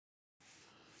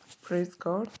Praise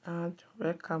God and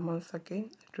welcome once again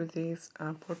to this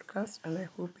podcast, and I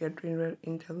hope you are doing well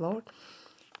in the Lord.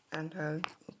 And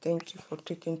thank you for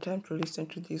taking time to listen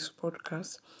to this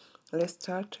podcast. Let's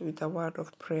start with a word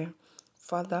of prayer.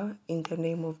 Father, in the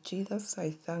name of Jesus,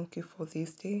 I thank you for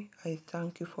this day. I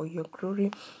thank you for your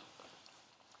glory.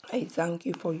 I thank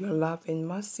you for your love and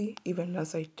mercy, even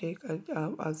as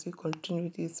as we continue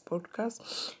this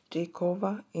podcast. Take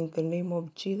over in the name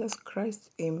of Jesus Christ.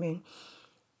 Amen.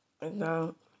 And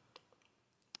the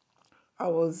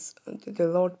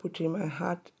Lord put in my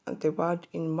heart the word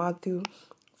in Matthew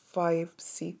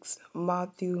 5:6.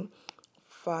 Matthew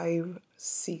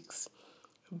 5:6.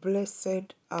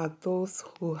 Blessed are those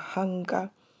who hunger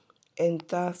and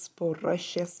thirst for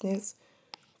righteousness,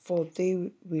 for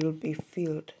they will be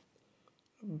filled.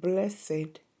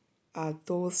 Blessed are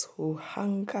those who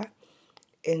hunger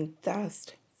and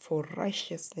thirst for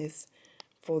righteousness,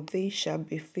 for they shall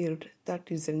be filled.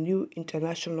 That is a New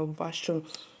International Version.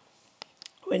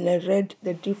 When I read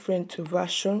the different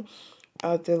version,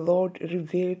 the Lord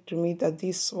revealed to me that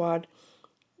this word,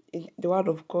 the word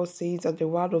of God says that the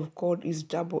word of God is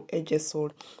double-edged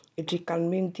sword. It can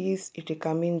mean this, it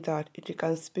can mean that. It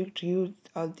can speak to you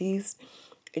this,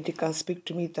 it can speak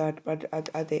to me that, but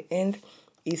at the end,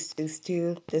 it's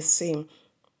still the same.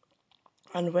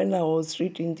 And when I was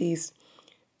reading this,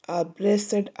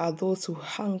 blessed are those who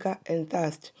hunger and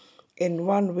thirst. In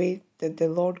one way that the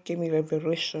Lord gave me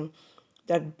revelation,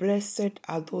 that blessed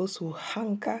are those who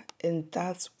hunger and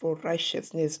thirst for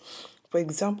righteousness. For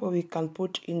example, we can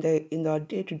put in our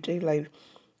day-to-day life.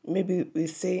 Maybe we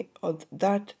say, oh,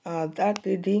 that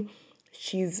lady,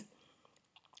 she's,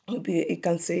 maybe you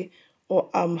can say, oh,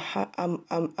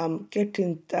 I'm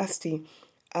getting thirsty.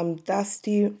 I'm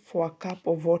thirsty for a cup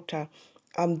of water.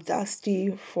 I'm thirsty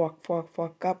for a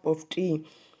cup of tea.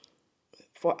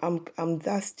 I'm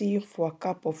thirsty for a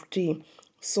cup of tea.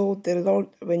 So the Lord,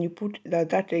 when you put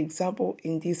that example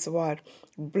in this word,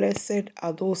 blessed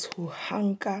are those who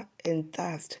hunger and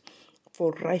thirst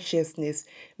for righteousness,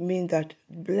 mean that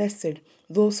blessed,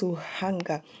 those who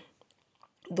hunger,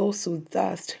 those who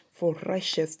thirst for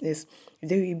righteousness,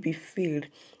 they will be filled.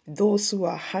 Those who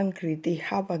are hungry, they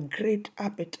have a great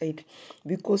appetite.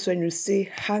 Because when you say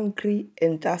hungry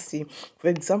and thirsty, for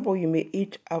example, you may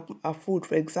eat a food,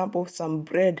 for example, some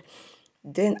bread.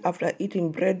 Then after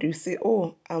eating bread, you say,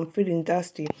 "Oh, I'm feeling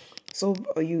thirsty." So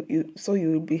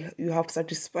you have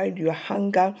satisfied your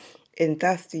hunger and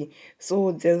thirsty.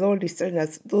 So the Lord is telling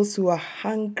us, those who are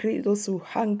hungry, those who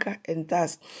hunger and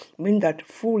thirst, mean that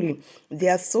fully they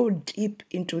are so deep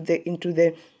into the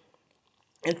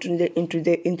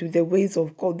ways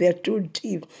of God. They are too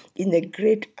deep in a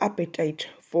great appetite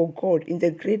for God, in the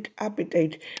great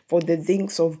appetite for the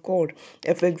things of God.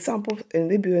 For example,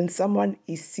 maybe when someone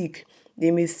is sick,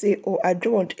 they may say, "Oh, I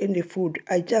don't want any food.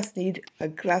 I just need a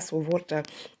glass of water.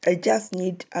 I just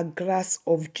need a glass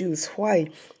of juice." Why?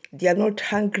 They are not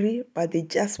hungry, but they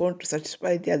just want to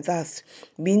satisfy their thirst,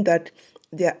 mean that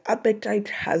their appetite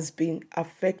has been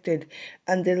affected.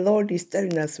 And the Lord is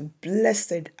telling us,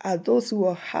 blessed are those who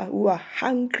are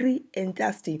hungry and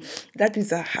thirsty. That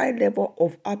is a high level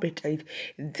of appetite.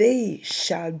 They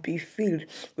shall be filled.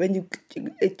 When you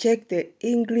check the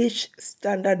English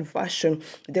Standard Version,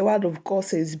 the word of God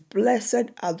says,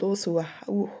 blessed are those who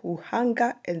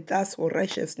hunger and thirst for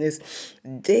righteousness.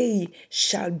 They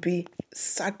shall be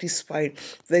satisfied.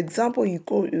 For example,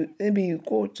 maybe you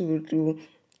go to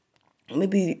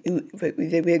maybe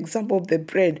the example of the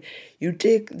bread. You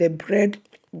take the bread,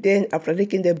 then after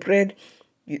taking the bread,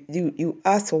 you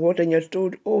ask for water and you're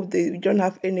told, "Oh, you don't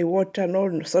have any water.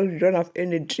 No, sorry, you don't have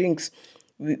any drinks."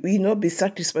 We not be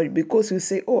satisfied because you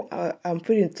say, "Oh, I'm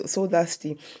feeling so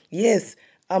thirsty." Yes,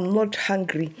 I'm not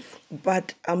hungry,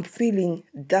 but I'm feeling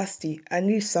thirsty. I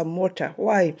need some water.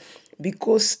 Why?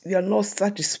 Because we are not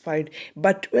satisfied.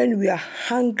 But when we are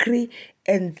hungry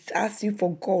and thirsty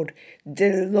for God,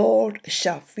 the Lord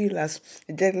shall fill us.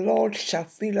 The Lord shall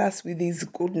fill us with His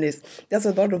goodness. That's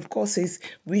what the Lord of God says.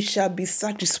 We shall be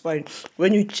satisfied.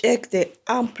 When you check the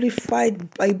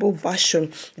Amplified Bible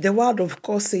Version, the word of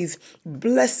God says,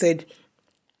 blessed,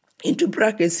 into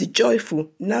brackets,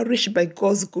 joyful, nourished by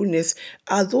God's goodness,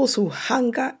 are those who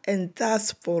hunger and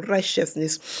thirst for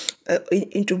righteousness.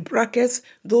 Into brackets,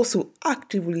 those who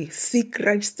actively seek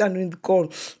right standing with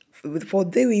God, for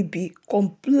they will be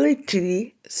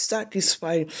completely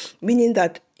satisfied, meaning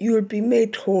that you will be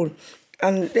made whole.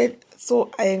 And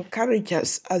So I encourage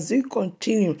us as we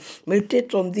continue,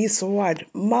 meditate on this word,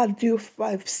 Matthew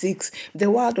 5:6.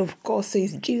 The word of God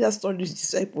says, Jesus told his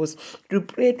disciples to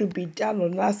pray to be done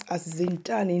on us as is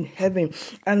done in heaven.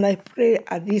 And I pray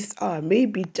at this hour, may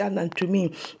it be done unto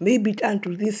me, may it be done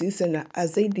to this listener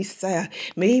as they desire,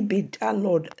 may it be done,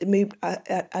 Lord,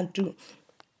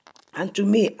 unto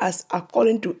me as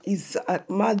according to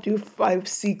Matthew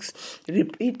 5:6.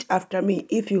 Repeat after me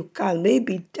if you can. May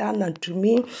be done unto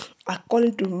me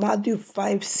according to Matthew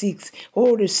 5:6.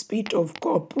 Holy Spirit of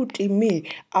God, put in me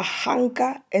a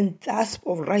hunger and thirst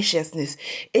of righteousness.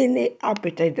 Any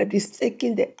appetite that is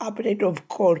taking the appetite of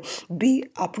God, be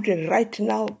uprooted right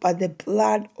now by the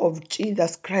blood of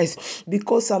Jesus Christ.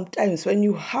 Because sometimes when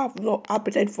you have no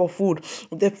appetite for food,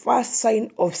 the first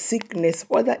sign of sickness,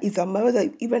 whether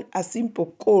even a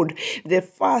simple cold, the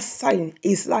first sign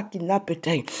is lacking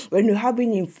appetite. When you're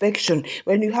having infection,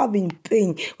 when you're having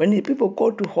pain, when the people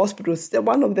go to hospitals,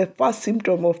 one of the first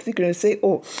symptoms of sickness say,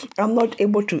 oh, I'm not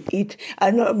able to eat. I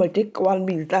know I'm going to take 1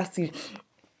 meal, that's it.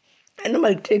 I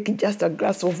normally take just a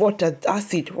glass of water,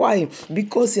 that's it. Why?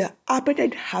 Because your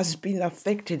appetite has been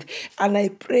affected. And I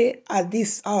pray at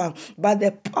this hour, by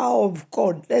the power of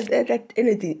God, let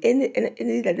anything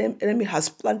that the enemy has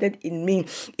planted in me,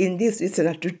 in this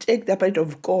listener, to take the appetite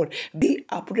of God, be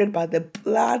uprooted by the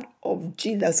blood of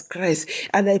Jesus Christ.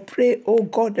 And I pray, oh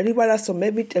God, deliver us from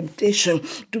every temptation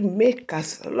to make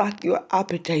us lack your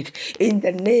appetite in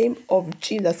the name of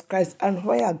Jesus Christ. And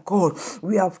where, God,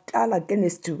 we have done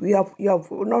against you, you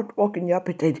have not walked in your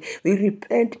appetite, we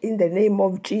repent in the name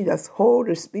of Jesus.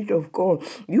 Holy Spirit of God,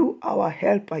 you are our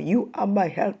helper, you are my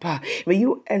helper. May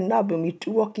you enable me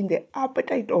to walk in the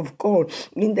appetite of God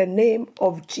in the name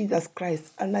of Jesus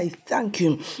Christ. And I thank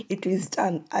you, it is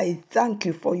done. I thank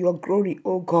you for your glory,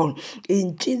 oh God.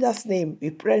 In Jesus' name we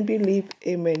pray and believe.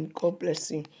 Amen. God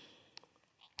bless you.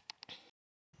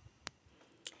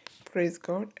 Praise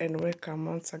God and welcome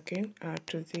once again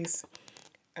to this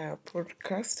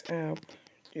podcast.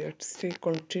 We are still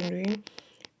continuing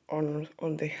on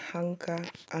the hunger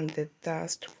and the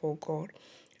thirst for God.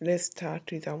 Let's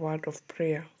start with a word of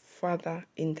prayer. Father,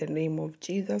 in the name of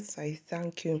Jesus, I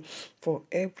thank you for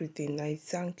everything. I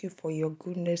thank you for your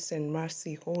goodness and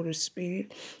mercy. Holy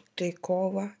Spirit, take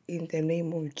over in the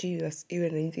name of Jesus.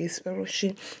 Even in this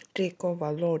fellowship, take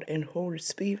over, Lord, and Holy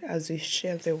Spirit, as we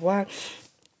share the word.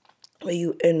 May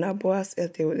you enable us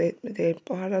as the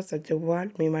empower us that the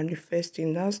word may manifest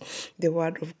in us. The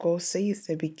word of God says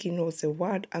the beginning was the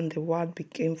word and the word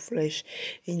became flesh.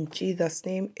 In Jesus'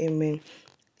 name, amen.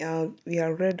 We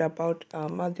have read about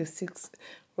Matthew 6,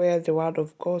 where the word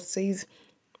of God says,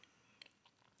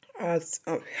 as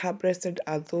how blessed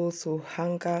are those who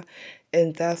hunger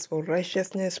and thirst for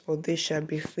righteousness, for they shall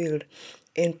be filled.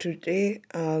 And today,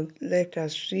 let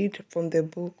us read from the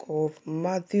book of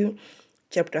Matthew,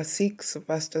 chapter 6,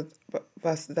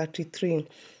 verse 33.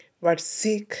 But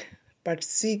seek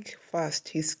first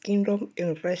his kingdom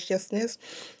and righteousness,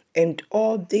 and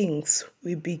all things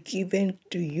will be given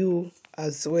to you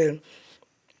as well.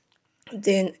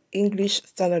 Then English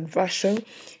Standard Version,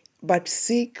 but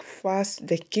seek first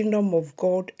the kingdom of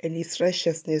God and his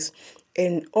righteousness,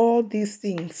 and all these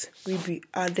things will be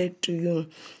added to you.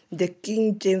 The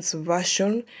King James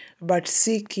Version, but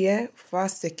seek ye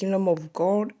first the kingdom of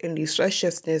God and his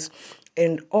righteousness,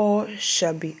 and all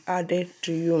shall be added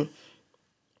to you.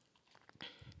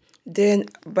 Then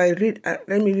let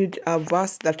me read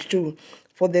verse 32.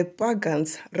 For the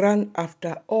pagans run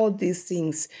after all these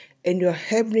things, and your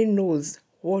heavenly knows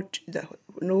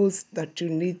that you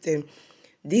need them.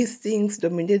 These things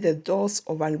dominate the doors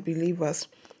of unbelievers.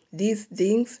 These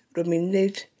things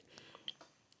dominate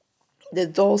the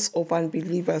doors of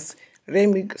unbelievers. Let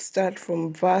me start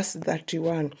from verse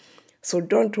 31. So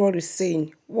don't worry,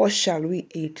 saying, what shall we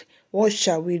eat? What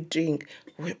shall we drink?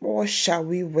 What shall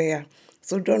we wear?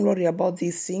 So don't worry about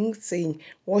these things, saying,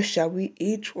 what shall we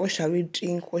eat? What shall we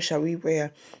drink? What shall we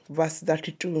wear? Verse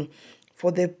 32.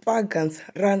 For the pagans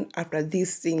run after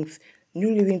these things.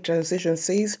 New Living Translation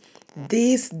says,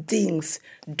 these things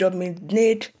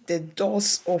dominate the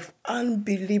doors of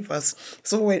unbelievers.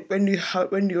 So when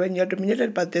you're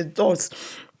dominated by the doors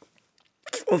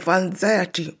of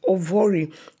anxiety, of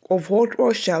worry, of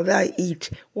what shall I eat?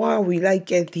 Why will I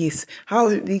get this? How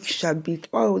this shall be?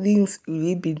 How things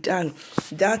will be done?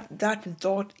 That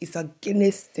thought is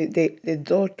against the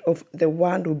thought of the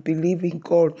one who believes in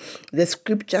God. The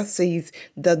scripture says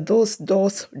that those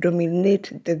doors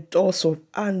dominate the doors of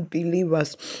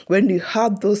unbelievers. When you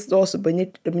have those doors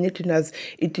dominating us,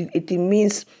 it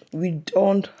means we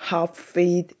don't have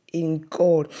faith in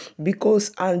God,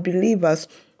 because unbelievers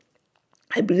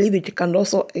I believe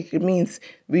it means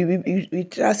we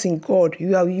trust in God.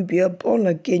 You are born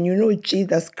again. You know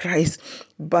Jesus Christ,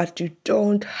 but you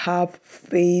don't have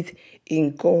faith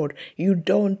in God. You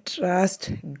don't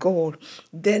trust God.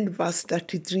 Then verse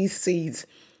 33 says,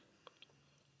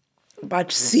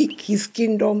 but seek his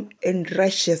kingdom and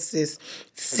righteousness.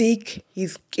 Seek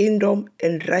his kingdom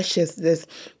and righteousness.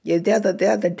 Yeah, the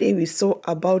other day we saw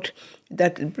about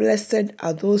that blessed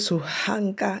are those who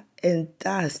hunger and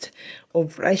thirst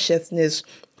of righteousness,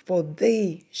 for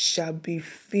they shall be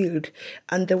filled.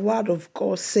 And the word of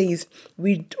God says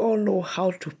we don't know how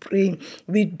to pray.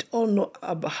 We don't know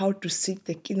about how to seek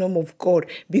the kingdom of God,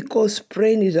 because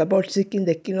praying is about seeking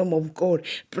the kingdom of God.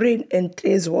 Praying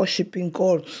entails worshiping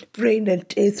God. Praying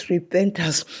entails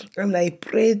repentance. And I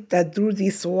pray that through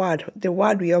this word, the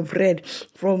word we have read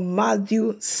from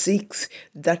Matthew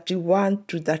 6:31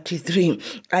 to 33,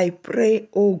 I pray,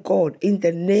 oh God, in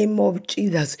the name of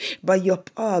Jesus, by your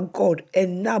power, God,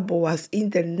 enable us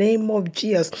in the name of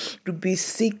Jesus to be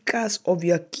seekers of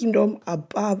your kingdom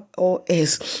above all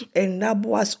else.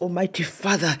 Enable us, Almighty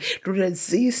Father, to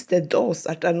resist the doors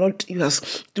that are not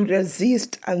yours, to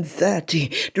resist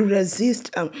anxiety, to resist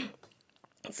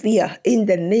fear in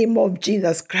the name of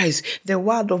Jesus Christ. The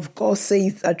word of God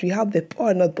says that we have the power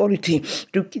and authority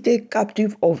to take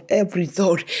captive of every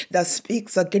thought that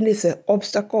speaks against the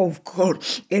obstacle of God.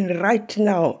 And right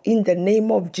now, in the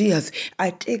name of Jesus,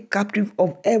 I take captive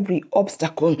of every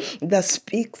obstacle that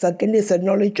speaks against the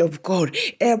knowledge of God.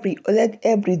 Let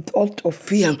every thought of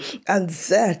fear,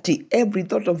 anxiety, every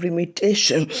thought of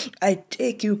limitation, I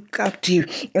take you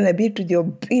captive, and I be to the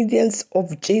obedience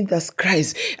of Jesus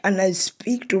Christ. And I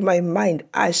speak to my mind.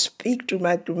 I speak to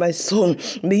my soul.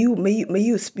 May you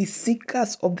be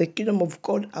seekers of the kingdom of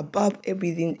God above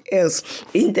everything else.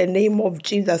 In the name of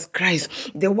Jesus Christ,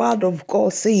 the word of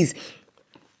God says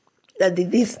that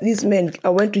this man, I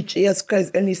went to Jesus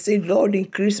Christ and he said, Lord,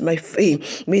 increase my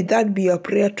faith. May that be your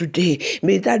prayer today.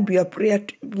 May that be your prayer.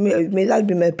 May that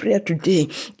be my prayer today.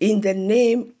 In the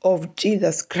name of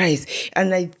Jesus Christ.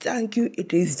 And I thank you.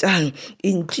 It is done.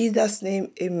 In Jesus'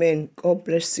 name, amen. God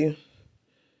bless you.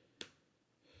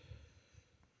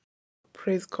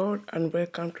 Praise God and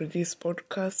welcome to this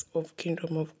podcast of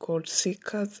Kingdom of God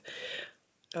Seekers.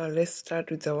 Let's start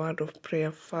with the word of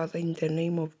prayer. Father, in the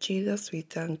name of Jesus, we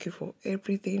thank you for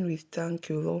everything. We thank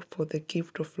you, Lord, for the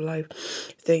gift of life.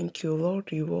 Thank you,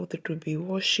 Lord. You worthy to be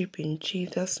worshipped in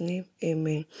Jesus' name.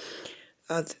 Amen.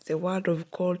 As the word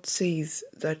of God says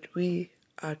that we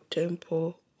are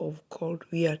temple of God.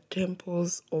 We are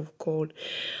temples of God.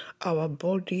 Our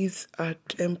bodies are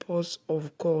temples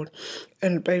of God.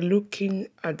 And by looking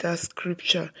at that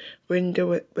scripture, when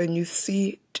you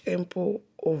see temple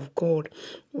of God,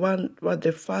 what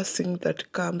the first thing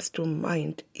that comes to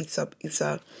mind is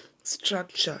a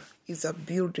structure, is a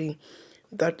building,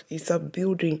 that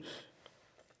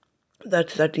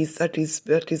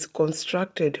is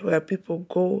constructed where people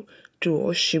go to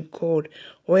worship God,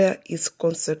 where is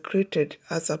consecrated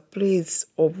as a place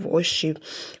of worship,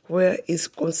 where is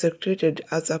consecrated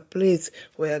as a place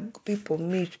where people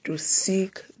meet to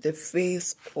seek the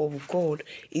face of God,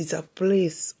 is a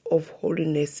place of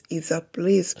holiness, is a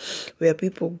place where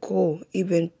people go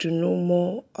even to know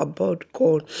more about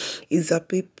God, is a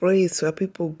place where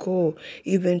people go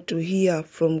even to hear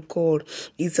from God,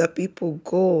 is a people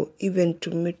go even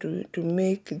to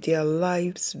make their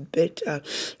lives better.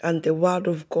 And the word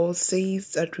of God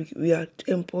says that we are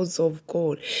temples of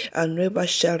God, and whoever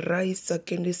shall rise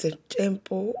against the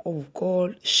temple of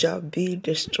God shall be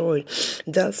destroyed.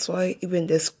 That's why even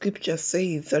the scripture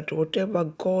says that whatever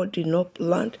God did not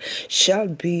plant shall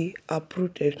be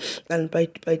uprooted. And by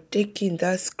taking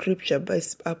that scripture, by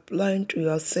applying to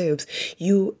yourselves,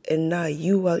 you and I,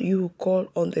 you call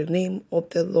on the name of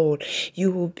the Lord,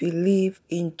 you will believe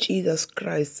in Jesus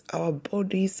Christ. Our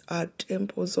bodies are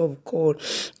temples of God.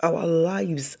 Our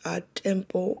lives are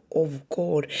temple of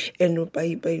God. And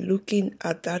by looking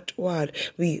at that word,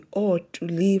 we ought to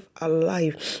live a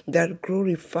life that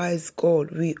glorifies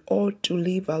God. We ought to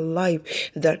live a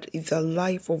life that is a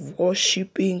life of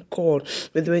worshiping God.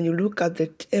 But when you look at the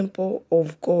temple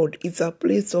of God, it's a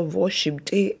place of worship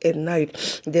day and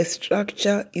night. The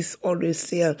structure is always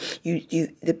there.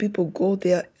 The people go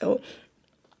there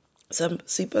Some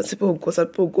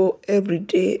people go every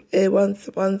day, once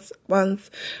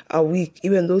a week.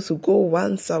 Even those who go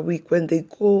once a week, when they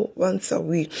go once a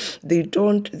week, they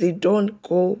don't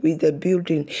go with the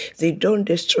building. They don't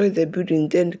destroy the building.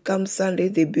 Then come Sunday,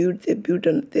 they build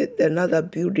another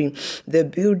building. The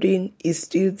building is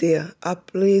still there, a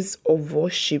place of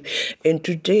worship. And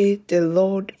today the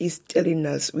Lord is telling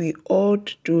us we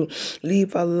ought to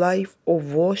live a life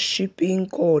of worshiping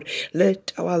God.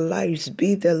 Let our lives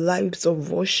be the lives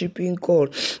of worshiping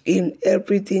God. In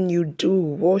everything you do,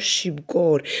 worship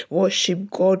God. Worship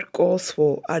God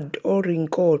gospel, adoring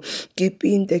God,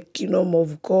 keeping the kingdom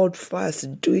of God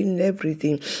first, doing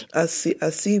everything as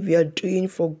if we are doing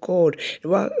for God,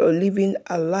 living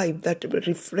a life that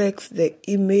reflects the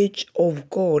image of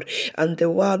God. And the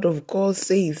word of God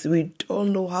says we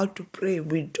don't know how to pray,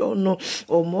 we don't know,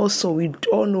 or more so, we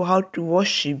don't know how to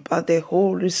worship, but the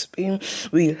Holy Spirit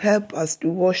will help us to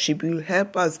worship, will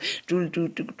help us to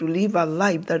live a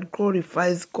life that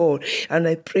glorifies God. And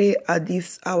I pray at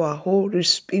this hour, Holy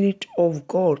Spirit of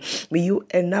God, may you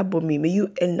enable me, may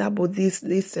you enable this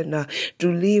listener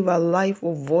to live a life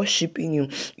of worshiping you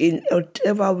in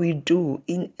whatever we do,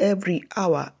 in every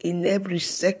hour, in every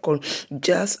second,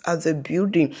 just as a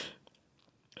building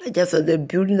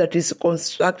that is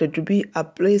constructed to be a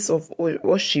place of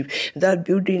worship. That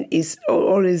building is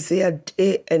always there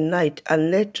day and night. And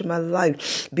let my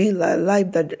life be a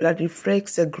life that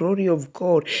reflects the glory of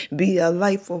God, be a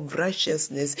life of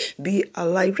righteousness, be a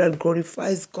life that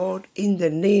glorifies God in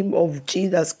the name of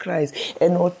Jesus Christ.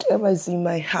 And whatever is in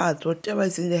my heart, whatever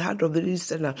is in the heart of the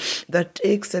listener that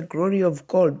takes the glory of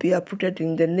God, be uprooted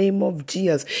in the name of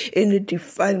Jesus. Any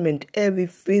defilement, every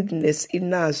filthiness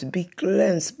in us, be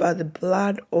cleansed by the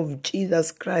blood of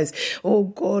Jesus Christ. Oh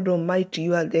God Almighty,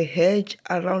 you are the hedge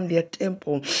around your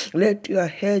temple. Let your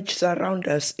hedge surround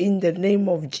us in the name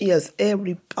of Jesus.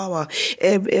 Every power,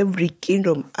 every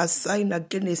kingdom assigned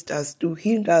against us to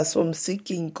hinder us from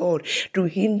seeking God, to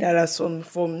hinder us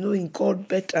from knowing God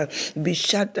better, be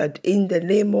shattered in the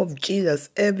name of Jesus.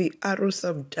 Every arrows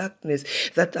of darkness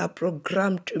that are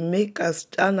programmed to make us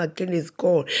turn against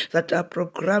God, that are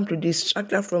programmed to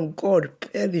distract us from God,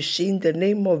 perish in the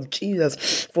name of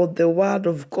Jesus. For the word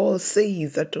of God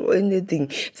says that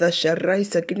anything that shall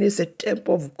rise against the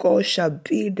temple of God shall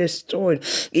be destroyed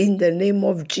in the name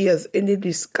of Jesus. Any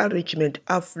discouragement,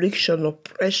 affliction,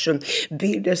 oppression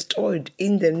be destroyed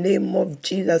in the name of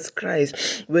Jesus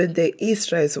Christ. When the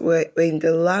Israelites were in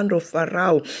the land of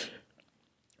Pharaoh,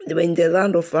 they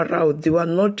were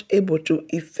not able to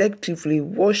effectively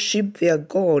worship their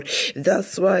God.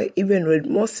 That's why even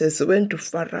when Moses went to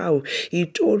Pharaoh, he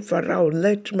told Pharaoh,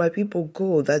 let my people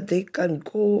go, that they can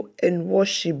go and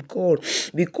worship God,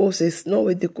 because there's no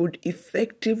way they could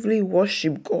effectively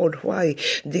worship God. Why?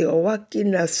 They were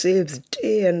working as slaves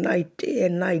day and night, day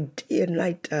and night, day and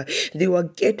night. They were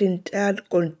getting tired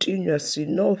continuously.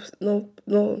 No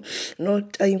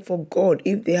time for God.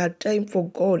 If they had time for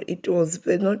God, it was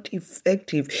not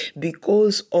effective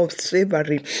because of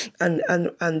slavery. And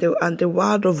the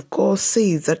word of God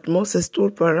says that Moses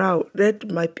told Pharaoh, let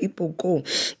my people go.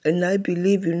 And I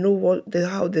believe you know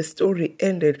how the story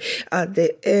ended. At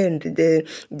the end,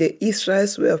 the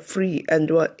Israelites were free and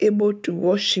were able to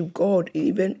worship God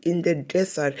even in the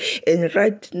desert. And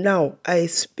right now, I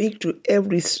speak to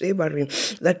every slavery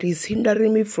that is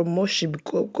hindering me from worship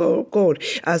God,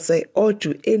 as I ought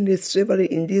to end the slavery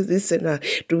in this listener,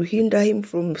 to hinder him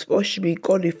from worshiping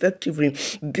God effectively,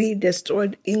 be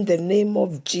destroyed in the name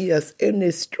of Jesus.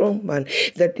 Any strong man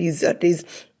that is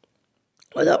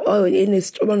in a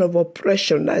storm of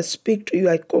oppression, I speak to you,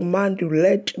 I command you,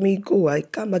 let me go. I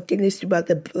come against you by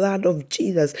the blood of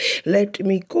Jesus. Let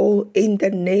me go in the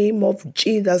name of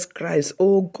Jesus Christ.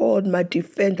 Oh God, my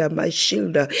defender, my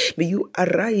shielder, may you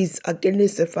arise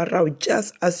against the Pharaoh,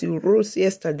 just as you rose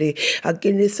yesterday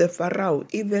against the Pharaoh.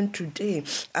 Even today,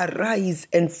 arise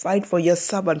and fight for your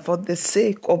servant, for the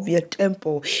sake of your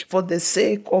temple, for the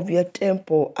sake of your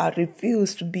temple. I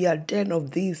refuse to be a den of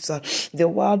thieves. The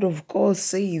word of God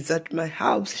says that my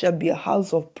house shall be a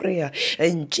house of prayer.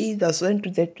 And Jesus went to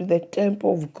the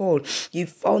temple of God. He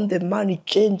found the money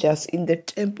changers in the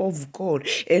temple of God,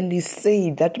 and he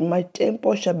said that my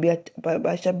temple shall be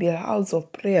a house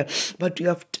of prayer, but you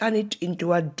have turned it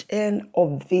into a den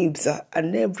of thieves.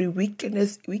 And every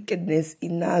wickedness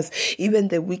in us, even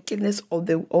the wickedness of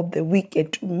the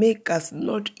wicked, to make us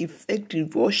not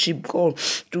effective worship God,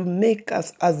 to make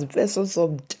us as vessels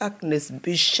of darkness,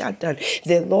 be shattered.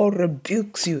 The Lord rebuke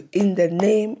rebukes you in the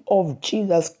name of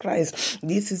Jesus Christ.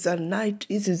 This is a night,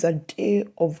 this is a day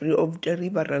of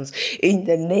deliverance. In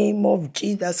the name of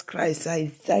Jesus Christ, I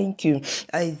thank you.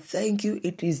 I thank you.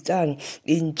 It is done.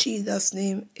 In Jesus'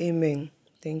 name, amen.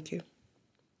 Thank you.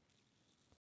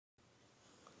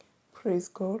 Praise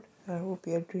God. I hope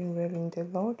you are doing well in the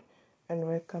Lord, and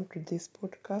welcome to this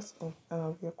podcast.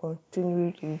 We are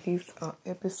continuing with this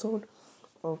episode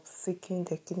of seeking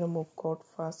the kingdom of God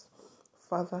first.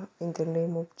 Father, in the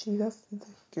name of Jesus,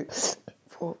 thank you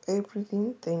for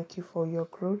everything. Thank you for your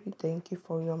glory. Thank you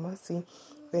for your mercy.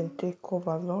 And take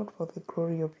over, Lord, for the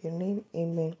glory of your name.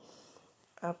 Amen.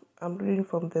 I'm reading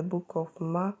from the book of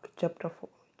Mark,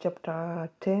 chapter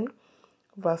 10,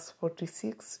 verse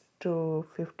 46 to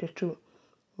 52.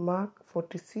 Mark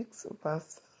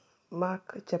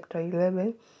chapter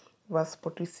 11, verse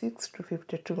 46 to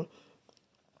 52.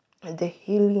 The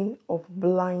healing of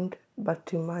blind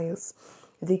Bartimaeus.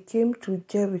 They came to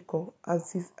Jericho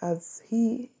as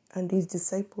he and his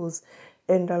disciples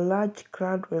and a large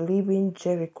crowd were leaving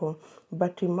Jericho.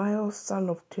 Bartimaeus, son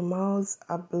of Timaeus,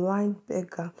 a blind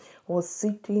beggar, was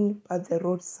sitting at the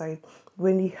roadside.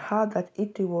 When he heard that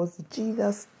it was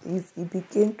Jesus, he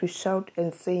began to shout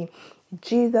and say,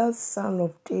 "Jesus, son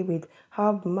of David,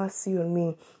 have mercy on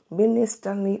me." Many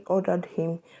sternly ordered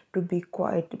him to be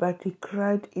quiet, but he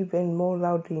cried even more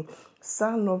loudly,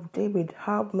 "Son of David,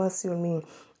 have mercy on me."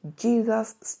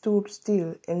 Jesus stood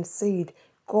still and said,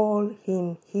 "Call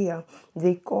him here."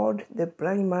 They called the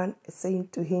blind man, saying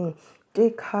to him,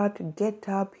 "Take heart, get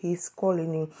up, he is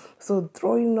calling you." So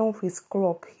throwing off his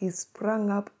cloak, he sprang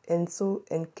up and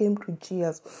came to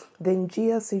Jesus. Then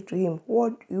Jesus said to him,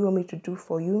 "What do you want me to do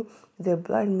for you?" The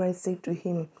blind man said to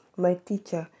him, "My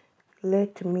teacher,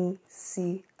 let me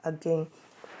see again."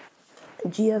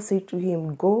 Jesus said to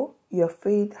him, "Go, your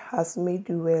faith has made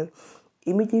you well."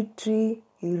 Immediately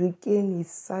he regained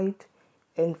his sight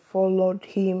and followed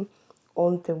him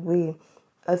on the way.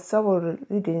 As I was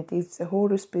reading, it's the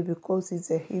Holy Spirit, because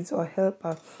He's our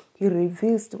helper. He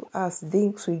reveals to us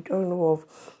things we don't know of.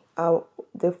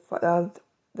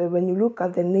 When you look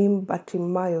at the name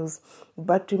Bartimaeus,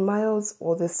 Bartimaeus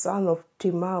was the son of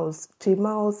Timaeus.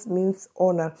 Timaeus means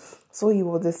honor, so he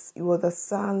was the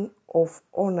son of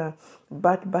honor.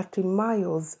 But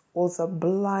Bartimaeus was a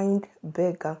blind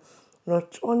beggar.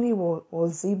 Not only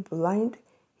was he blind,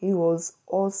 he was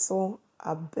also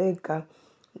a beggar,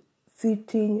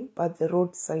 sitting by the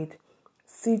roadside.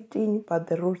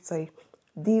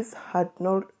 This had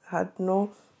no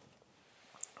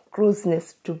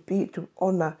closeness to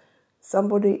honor.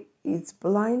 Somebody is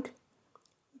blind,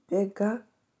 beggar,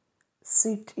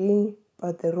 sitting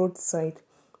by the roadside.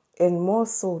 And more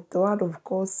so, the word of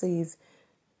God says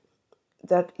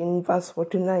that in verse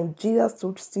 49, Jesus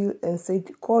stood still and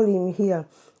said, "Call him here."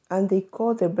 And they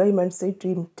called the blind man, said to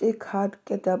him, "Take heart,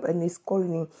 get up," and he's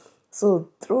calling him. So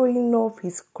throwing off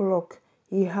his cloak,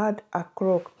 he had a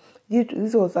cloak.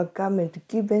 This was a garment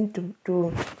given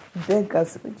to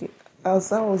beggars.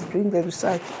 As I was doing the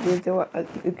research,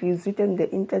 it is written on the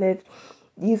internet,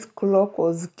 this cloak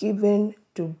was given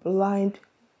to blind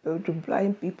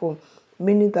people,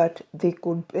 meaning that they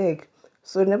could beg.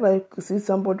 So whenever you see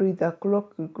somebody with a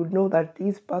cloak, you could know that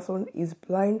this person is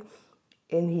blind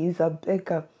and he is a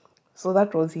beggar. So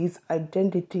that was his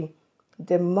identity.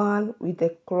 The man with the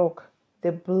cloak,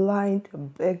 the blind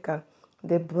beggar.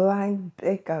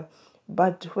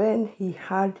 But when he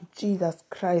heard Jesus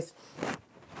Christ,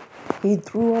 he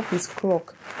threw off his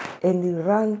cloak and he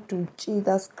ran to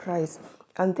Jesus Christ.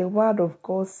 And the word of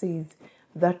God says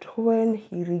that when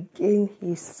he regained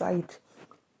his sight,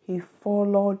 he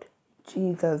followed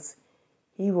Jesus.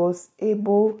 He was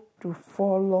able to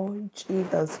follow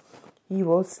Jesus. He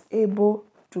was able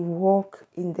to walk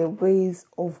in the ways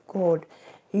of God.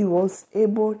 He was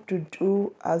able to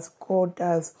do as God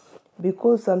does.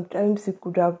 Because sometimes he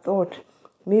could have thought,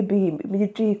 maybe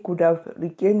immediately he could have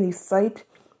regained his sight.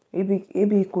 Maybe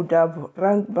he could have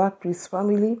run back to his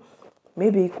family.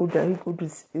 Maybe he could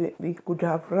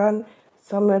have run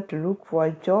somewhere to look for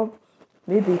a job.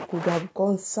 Maybe he could have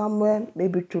gone somewhere,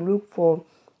 maybe to look for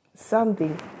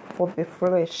something for the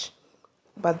flesh.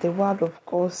 But the word of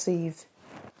God says,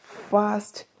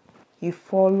 first he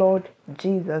followed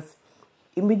Jesus.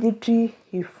 Immediately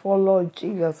he followed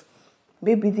Jesus.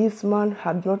 Maybe this man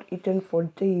had not eaten for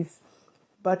days,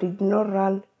 but he did not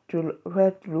run to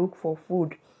where to look for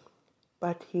food,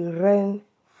 but he ran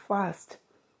fast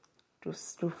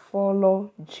to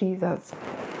follow Jesus.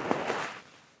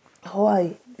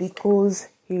 Why? Because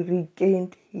he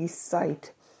regained his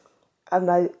sight. And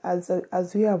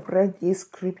as we have read these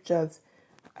scriptures,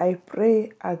 I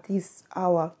pray at this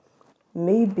hour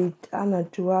may be done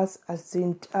unto us as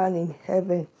in done in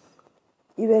heaven.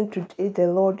 Even today, the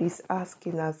Lord is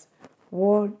asking us,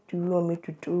 what do you want me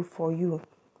to do for you?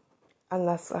 And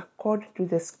as according to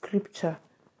the scripture,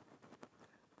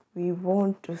 we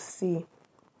want to see.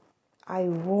 I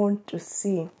want to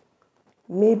see.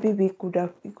 Maybe we could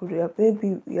have,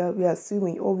 maybe we are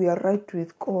assuming, oh, we are right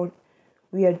with God.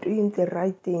 We are doing the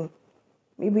right thing.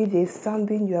 Maybe there's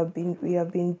something we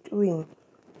have been doing,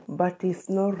 but it's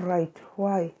not right.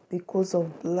 Why? Because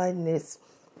of blindness.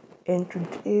 And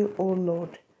today, oh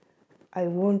Lord, I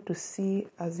want to see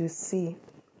as you see.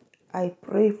 I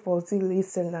pray for the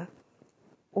listener.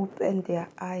 Open their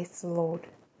eyes, Lord.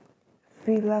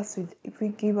 Fill us with, if you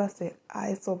give us the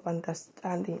eyes of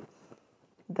understanding,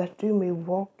 that we may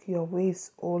walk your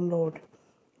ways, O Lord.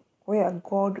 Where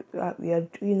God, we are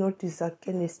doing what is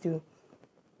against you.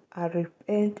 I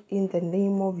repent in the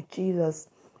name of Jesus.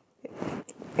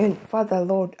 And Father,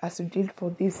 Lord, as you did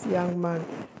for this young man,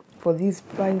 for this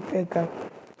blind beggar,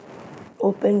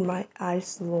 open my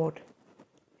eyes, Lord.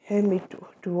 Help me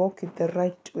to walk in the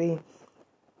right way.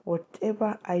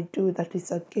 Whatever I do that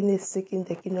is against seeking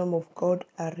the kingdom of God,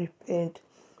 I repent.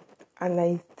 And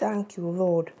I thank you,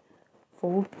 Lord,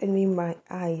 for opening my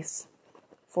eyes,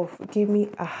 for giving me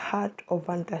a heart of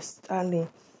understanding,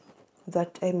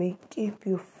 that I may keep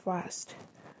you fast,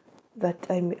 that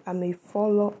I may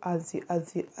follow I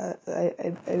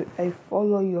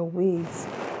follow your ways,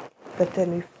 that I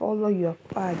may follow your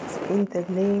paths in the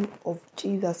name of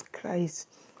Jesus Christ.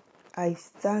 I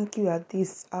thank you at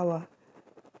this hour.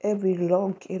 Every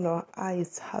log in our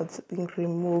eyes has been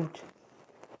removed.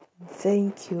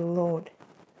 Thank you, Lord.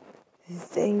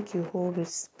 Thank you, Holy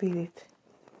Spirit.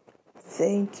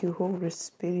 Thank you, Holy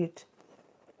Spirit.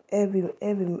 Every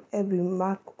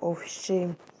mark of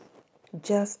shame,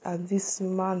 just as this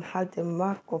man had a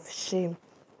mark of shame,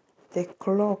 the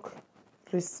clock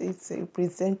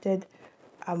represented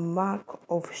a mark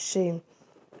of shame.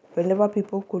 Whenever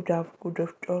people could have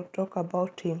talk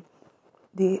about him,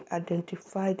 they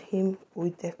identified him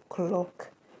with the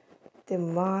clock, the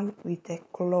man with the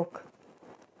clock.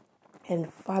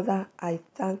 And Father, I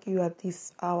thank you at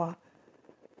this hour.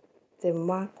 The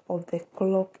mark of the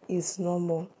clock is no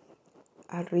more.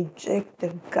 I reject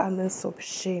the garments of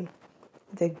shame,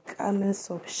 the garments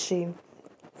of shame.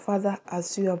 Father,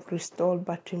 as you have restored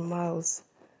Bartimaeus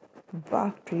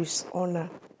back to his honor,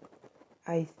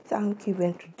 I thank you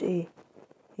when today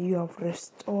you have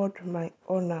restored my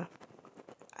honor.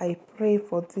 I pray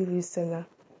for the listener.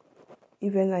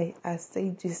 Even I say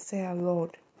this,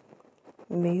 Lord,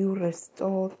 may you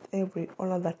restore every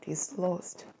honor that is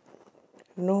lost.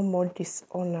 No more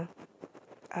dishonor.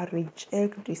 I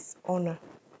reject dishonor.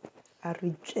 I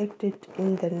reject it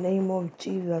in the name of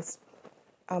Jesus.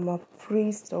 I'm a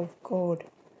priest of God.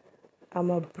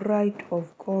 I'm a bride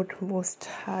of God Most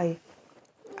High.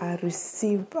 I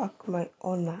receive back my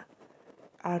honor.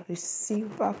 I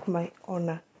receive back my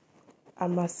honor.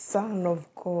 I'm a son of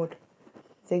God,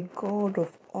 the God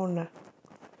of honor,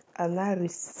 and I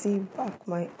receive back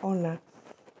my honor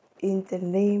in the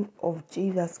name of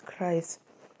Jesus Christ.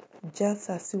 Just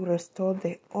as you restored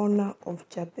the honor of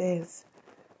Jabez,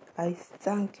 I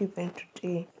thank you when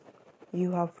today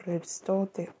you have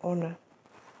restored the honor.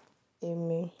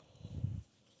 Amen.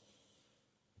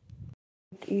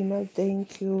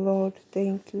 Thank you, Lord.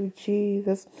 Thank you,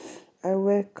 Jesus. I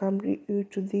welcome you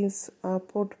to this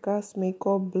podcast. May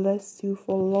God bless you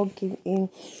for logging in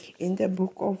the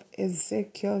book of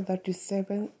Ezekiel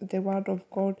 37, the word of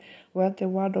God, where the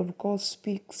word of God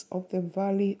speaks of the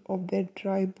valley of the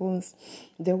dry bones.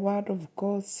 The word of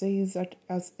God says that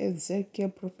as Ezekiel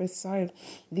prophesied,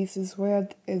 this is where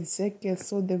Ezekiel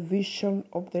saw the vision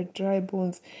of the dry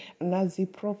bones. And as he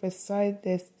prophesied,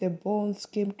 the bones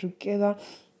came together.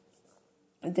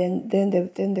 Then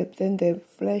the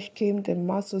flesh came, the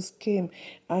muscles came,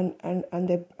 and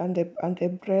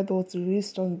the breath was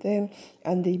released on them,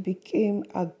 and they became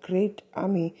a great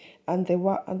army. And the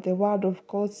word of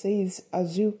God says,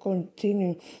 as you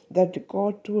continue, that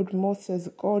God told Moses,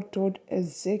 God told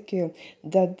Ezekiel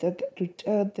that to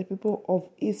tell the people of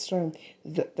Israel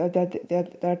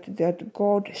that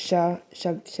God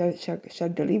shall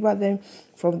deliver them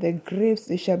from their graves.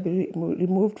 They shall be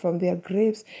removed from their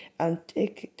graves and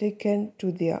taken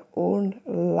to their own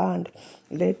land.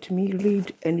 Let me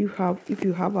read, and if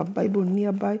you have a Bible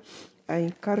nearby, I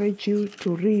encourage you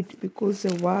to read, because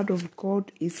the word of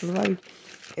God is right.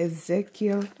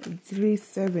 Ezekiel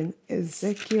 37,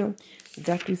 Ezekiel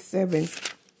 37.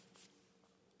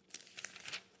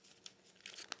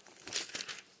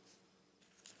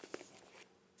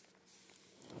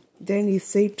 Then he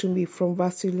said to me from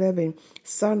verse 11,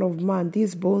 Son of man,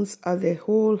 these bones are the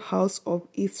whole house of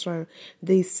Israel.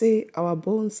 They say, our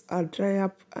bones are dry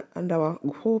up and our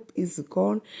hope is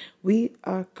gone. We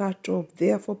are cut off.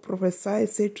 Therefore prophesy,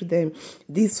 say to them,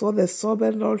 this is what the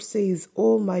sovereign Lord says,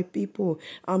 O my people,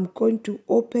 I'm going to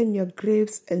open your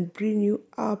graves and bring you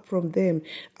up from them.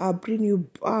 I'll bring you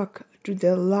back to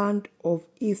the land of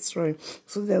Israel.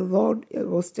 So the Lord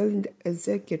was telling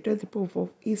Ezekiel, tell the people of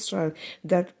Israel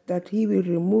that he will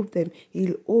remove them.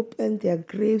 He'll open their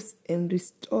graves and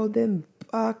restore them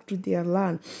back to their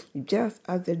land, just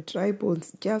as the dry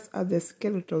bones, just as the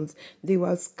skeletons, they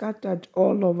were scattered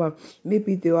all over.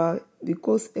 Maybe they were,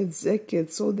 because Ezekiel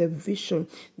saw the vision,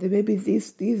 that maybe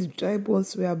these dry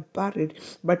bones were buried,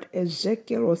 but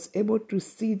Ezekiel was able to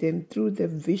see them through the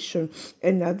vision,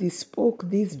 and as he spoke,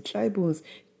 these dry bones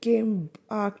came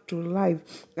back to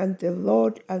life. And the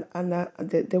Lord and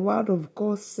the word of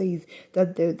God says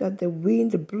that the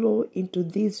wind blow into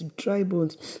these dry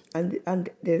bones, and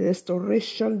the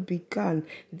restoration began,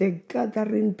 the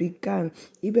gathering began,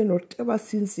 even whatever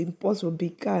seems impossible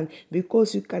began,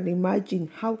 because you can imagine,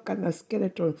 how can a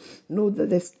skeleton know that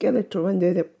the skeleton, when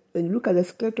you look at the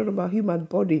skeleton of a human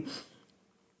body,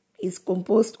 is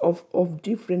composed of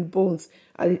different bones.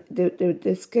 And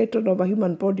the skeleton of a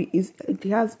human body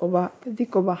has over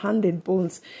 100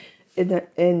 bones.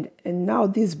 And now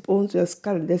these bones were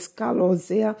scattered. The skull was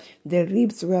there, the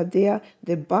ribs were there,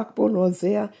 the backbone was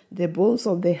there, the bones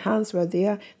of the hands were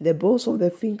there, the bones of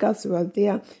the fingers were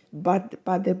there. But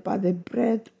by the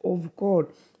breath of God,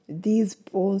 these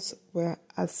bones were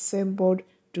assembled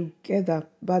together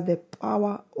by the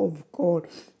power of God.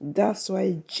 That's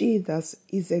why Jesus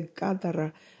is a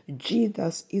gatherer.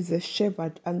 Jesus is a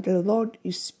shepherd, and the Lord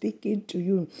is speaking to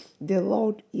you. The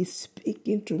Lord is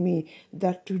speaking to me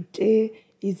that today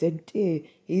is a day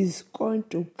He's going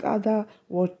to gather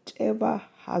whatever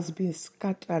has been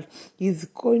scattered. He's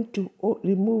going to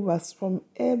remove us from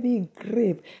every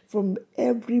grave, from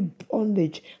every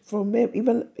bondage, from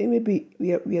even maybe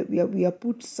we are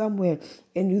put somewhere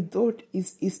and you thought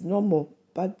it's normal.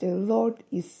 But the Lord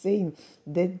is saying,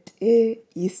 the day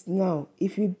is now.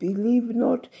 If you believe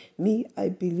not, me, I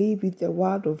believe with the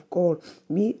word of God.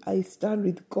 Me, I stand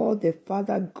with God the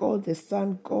Father, God the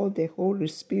Son, God the Holy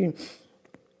Spirit.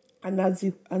 And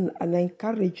and I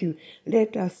encourage you,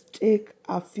 let us take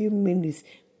a few minutes.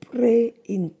 Pray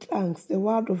in tongues. The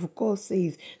word of God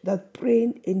says that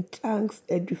praying in tongues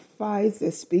edifies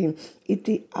the spirit.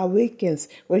 It awakens.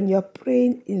 When you are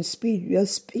praying in spirit, you are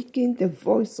speaking the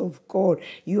voice of God.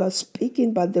 You are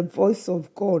speaking by the voice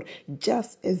of God.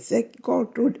 Just as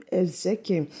God told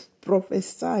Ezekiel,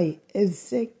 prophesy.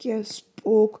 Ezekiel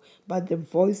spoke by the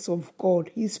voice of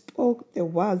God. He spoke the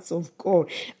words of God.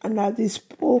 And as he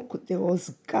spoke, there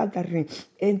was gathering.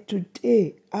 And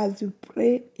today, as you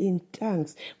pray in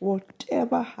tongues,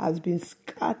 whatever has been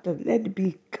scattered, let it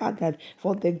be gathered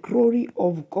for the glory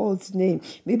of God's name.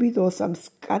 Maybe there was some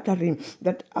scattering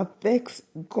that affects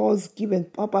God's given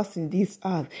purpose in this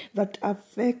earth, that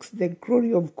affects the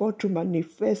glory of God to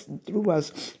manifest through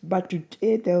us. But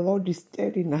today the Lord is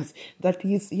telling us that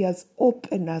He has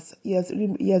opened us, He has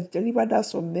delivered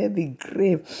us from every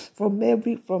grave, from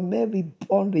every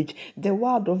bondage. The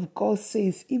word of God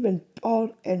says, even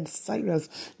Paul and Silas,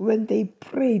 when they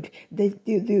prayed, they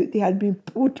had been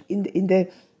put in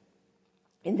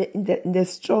the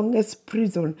strongest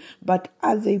prison, but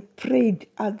as they prayed,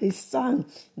 as they sang,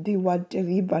 they were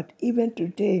delivered. Even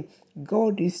today,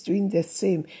 God is doing the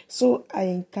same. So I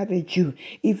encourage you,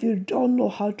 if you don't know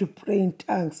how to pray in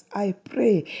tongues, I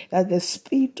pray that the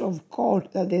Spirit of God,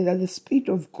 that the Spirit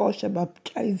of God shall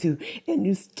baptize you, and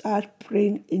you start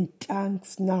praying in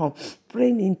tongues now.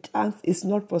 Praying in tongues is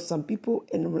not for some people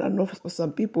and not for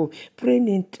some people. Praying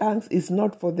in tongues is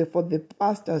not for the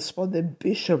pastors, for the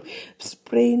bishop.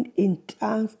 Praying in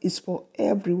tongues is for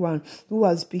everyone who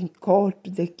has been called to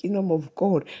the kingdom of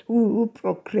God, who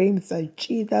proclaims that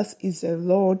Jesus is the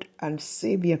Lord and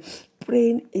Savior.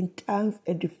 Praying in tongues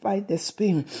edifies the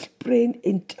spirit. Praying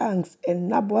in tongues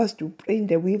enables us to pray in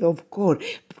the will of God.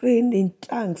 Praying in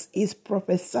tongues is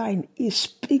prophesying, is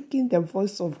speaking the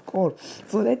voice of God.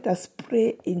 So let us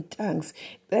pray in tongues.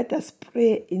 Let us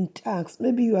pray in tongues.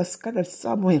 Maybe you are scattered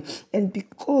somewhere, and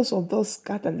because of those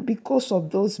scattered, because of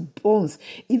those bones,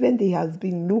 even there has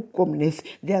been lukewarmness,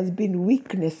 there has been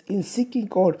weakness in seeking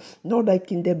God. Not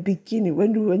like in the beginning.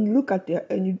 When you look at it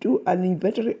and you do an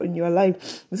inventory on your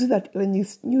life, you see that when you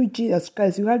knew Jesus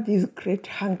Christ, you had this great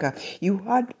hunger. You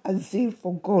had a zeal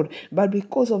for God, but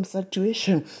because of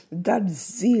situation, that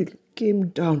zeal came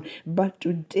down. But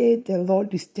today the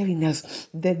Lord is telling us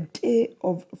the day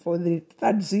for the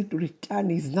third seal to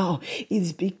return is now.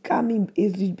 It's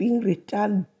being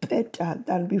returned better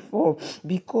than before,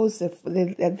 because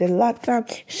the latter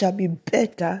shall be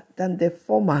better than the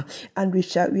former, and we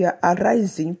are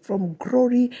arising from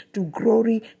glory to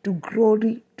glory to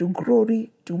glory to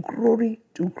glory to glory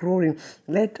to glory.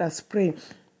 Let us pray.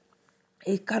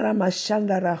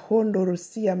 Ikaramashanda rahondo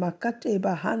rusia makate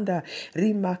bahanda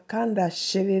rimakanda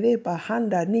sherere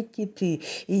bahanda nikiti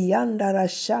iyanda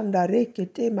rashanda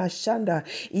rekete mashanda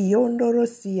iyondo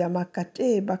rosia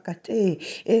makate bakate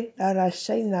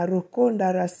rashaina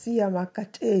rukonda rasia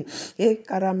makate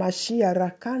karamashia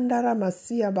rakanda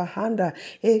ramasia bahanda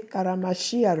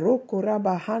karamashia rokura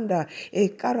bahanda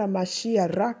karamashia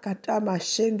rakata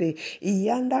mashende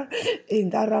iyanda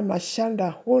indara mashanda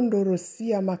hondo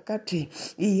rosia makati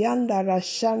Iyanda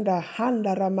rashanda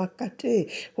handa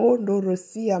ramakate hondo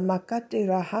rosia makate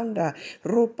rahanda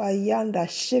ropa yanda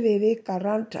shevere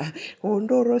karanta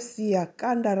hondo rosia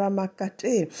kanda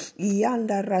ramakate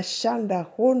iyanda rashanda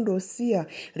hondo sia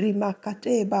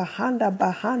rimakate bahanda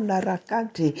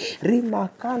rakante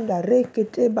rimakanda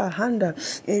rekete bahanda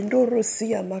endoro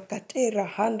sia makate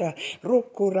rahanda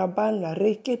roko rabanda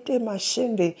rekete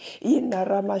mashende ina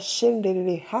ramashende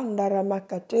rehanda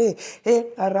ramakate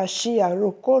arashia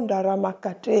rokonda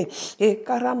ramakate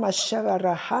karamashara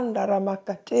rahanda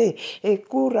ramakate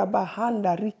kura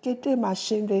bahanda rikete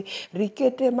mashende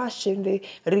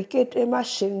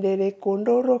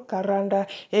rekondoro karanda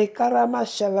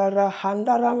karamashala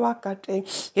rahanda ramakate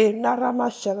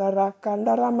naramashara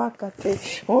rakanda ramakate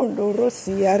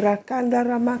ondorosia rakanda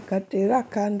ramakate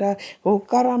rakanda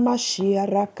okaramashia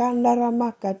rakanda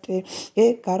ramakate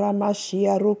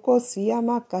karamashia rokosia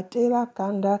makate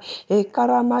rakanda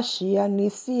karamashia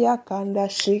nisia kanda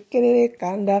shikere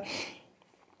kanda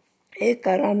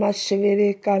Ekarama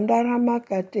shevere kandara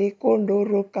makate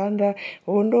kondoro kanda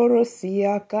ondoro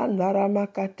siya kandara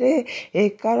makate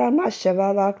ekarama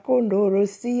shavara kondoro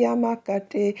siya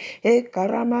makate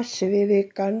ekarama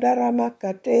shevere kandara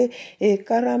makate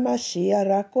ekarama shia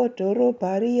rakotoro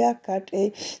paria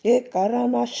kate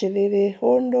ekarama shevere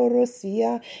ondoro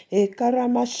siya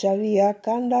ekarama shavia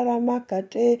kandara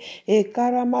makate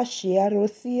ekarama shia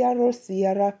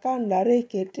rosia rakanda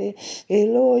rekete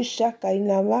elo shaka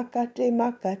ina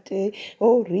makate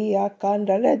oh ria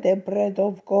kanda. Let the breath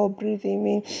of God breathe in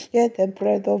me. Let the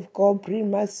breath of God breathe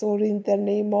my soul in the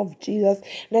name of Jesus.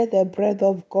 Let the breath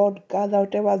of God gather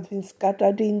whatever has been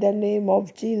scattered in the name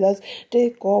of Jesus.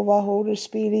 Take over, Holy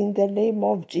Spirit, in the name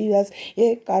of Jesus.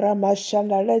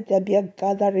 Karamashanda, let there be a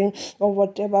gathering of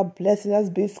whatever blessing has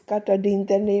been scattered in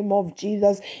the name of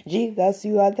Jesus. Jesus,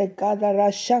 you are the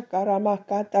gatherer.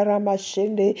 Shakaramakata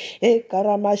ramashende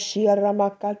karamashia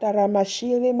ramakata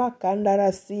ramashile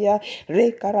makandarasia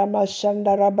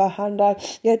rekaramashanda bahanda.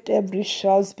 Let every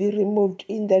shrouds be removed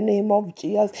in the name of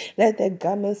Jesus. Let the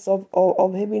garments of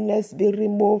heaviness be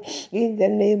removed in the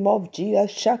name of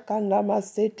Jesus. Shakanda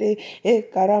masete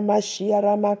karamashia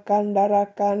ramakandara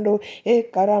kando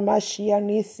karamashia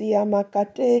nisia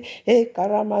makate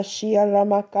karamashia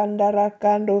ramakandara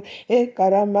kando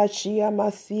karamashia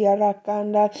masia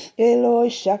rakanda elo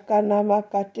shakana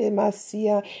makate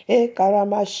masia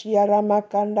karamashia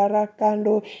ramakanda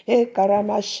rakando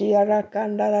karamashia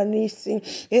rakanda ranisi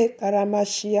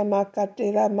karamashia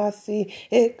makate ramasi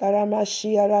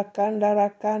karamashia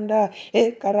rakanda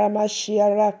karamashia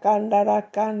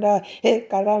rakanda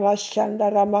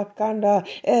karamashanda ramakanda.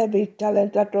 Every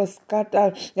talent that was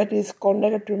scattered, that is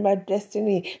connected to my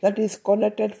destiny, that is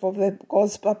connected for the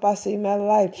God's purpose in my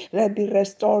life, let be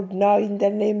restored now in the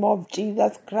name of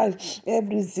Jesus Christ.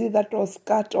 Every zeal that was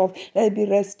cut off, let be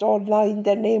restored now in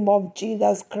the name of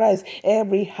Jesus Christ.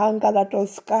 Every hunger that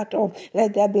was cut off,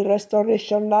 let there be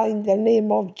restoration now in the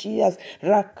name of Jesus.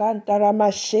 Rakanta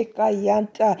ramasheka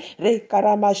yanta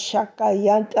rekaramashaka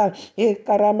yanta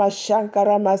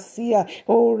ekaramashankara masia.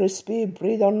 Holy Spirit,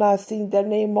 breathe on us in the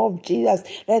name of Jesus.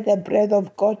 Let the breath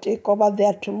of God take over the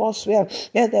atmosphere.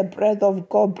 Let the breath of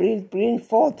God bring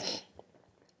forth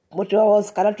whatever was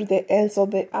scattered to the ends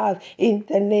of the earth in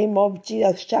the name of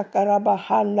Jesus.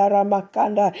 Shakarabahanda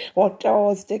Ramakanda. Whatever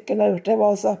was taken out, whatever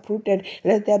was uprooted,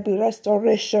 let there be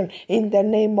restoration in the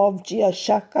name of Jesus.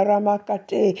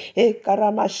 Shakaramakate,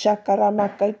 Ekarama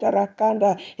Shakaramakata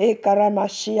Rakanda,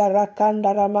 Ekaramashia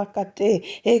Rakanda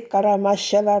Ramakate,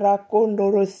 Ekaramashela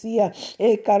Rakondo Rosia,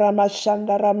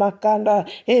 Ekaramashanda Ramakanda,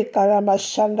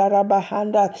 Ekaramashanda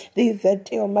Rabahanda. This is the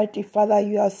day, Almighty Father,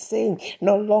 you are saying,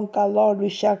 no longer, Lord, we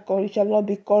shall shall not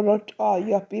be called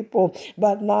your people,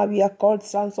 but now we are called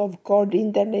sons of God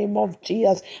in the name of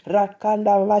Jesus.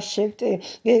 Rakanda mashete,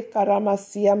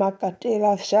 ekaramasia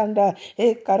makatela shanda,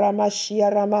 ekaramashia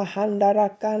ramahanda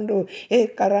rakando,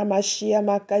 ekaramashia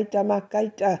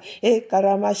makaita,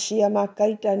 ekaramashia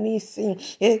makaita nisi,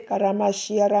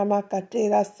 ekaramashia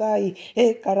ramakatela sai,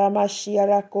 ekaramashia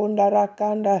rakonda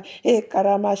rakanda,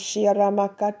 ekaramashia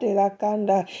ramakatela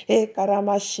kanda,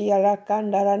 ekaramashia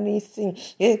rakanda ranisi,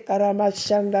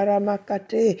 ekaramashanda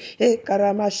ramakate,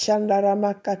 ekaramashanda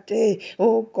ramakate.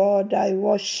 Oh God, I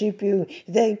worship you.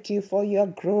 Thank you for your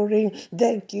glory.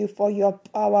 Thank you for your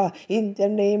power in the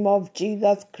name of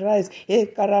Jesus Christ.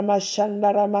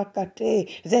 Ekaramashanda ramakate.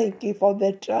 Thank you for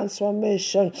the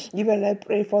transformation. Even I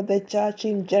pray for the church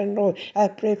in general. I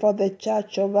pray for the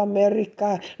Church of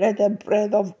America. Let the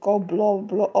breath of God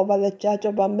blow over the Church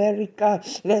of America.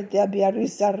 Let there be a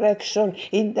resurrection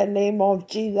in the name of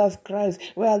Jesus Christ.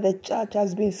 Where the church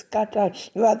has been scattered,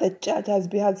 where the church has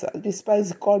been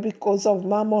despised God because of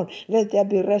mammon, let there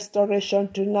be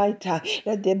restoration tonight.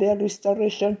 Let there be a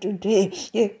restoration today.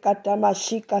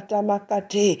 Ekatamashika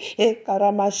tamakate,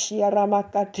 ekaramashia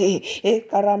ramakate,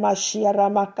 ekaramashia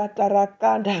ramakata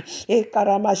rakanda,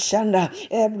 ekaramashanda.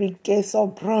 Every case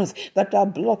of bronze that are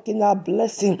blocking our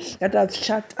blessing, that has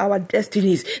shut our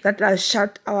destinies, that has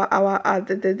shut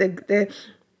the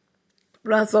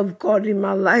plans of God in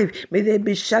my life, may they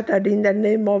be shattered in the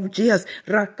name of Jesus.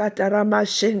 Rakata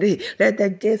ramashende, let the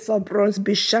gates of bronze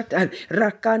be shattered.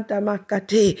 Rakanta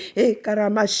makate,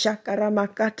 ekaramashaka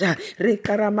ramakata,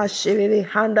 rekaramashele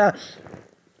handa.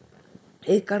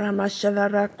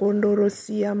 Ekaramashavara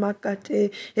kondorosia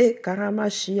makate,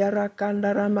 ekaramashiara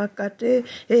kandara makate,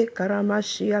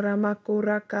 ekaramashiara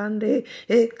makura kande,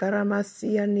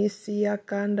 ekaramasia nisia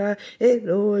kanda,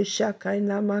 elo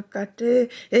shakaina makate,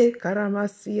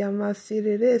 ekaramasia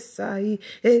masirere sai,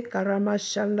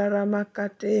 ekaramashandara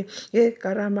makate,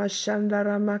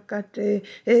 ekaramashandara makate,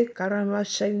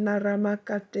 ekaramashandara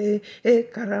makate,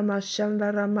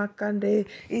 ekaramashandara makande.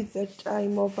 It's a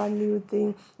time of a new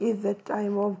thing. It's a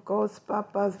time of God's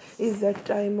purpose. It's a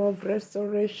time of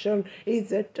restoration.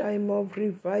 It's a time of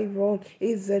revival.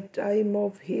 It's a time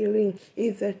of healing.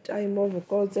 It's a time of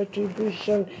God's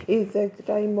attribution. It's a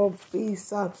time of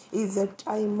peace. It's a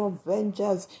time of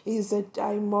vengeance. It's a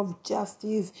time of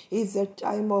justice. It's a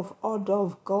time of order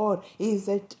of God. It's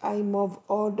a time of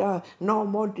order. No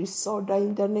more disorder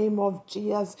in the name of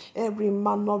Jesus. Every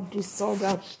man of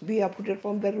disorder be uprooted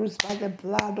from the roots by the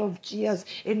blood of Jesus.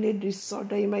 Any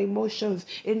disorder in my emotions,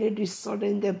 any disorder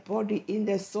in the body, in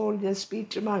the soul, in the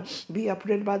spirit, man, be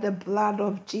uprooted by the blood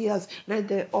of Jesus. Let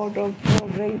the order of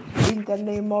God reign in the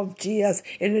name of Jesus.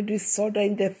 Any disorder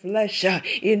in the flesh,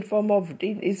 in form of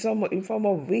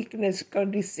weakness,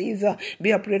 disease,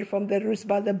 be uprooted from the roots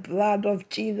by the blood of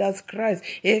Jesus Christ.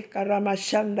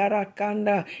 Ekaramashandara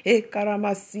kanda,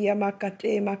 ekaramasia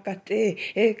makate,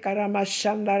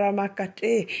 ekaramashandara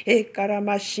makate,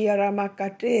 ekaramashiara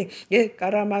makate,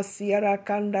 ekaramasiara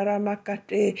kandara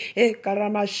makate,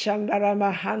 ekaramashandara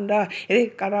mahanda,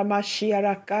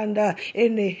 ekaramashiara kanda.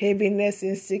 Any heaviness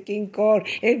in seeking God,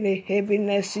 any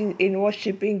heaviness in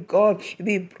worshiping God,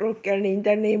 be broken in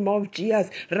the name of Jesus.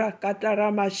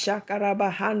 Rakatarama shakara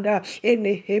bahanda.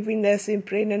 Any heaviness in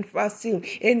praying and fasting,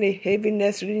 any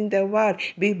heaviness reading the word,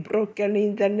 be broken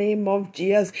in the name of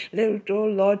Jesus. Let, oh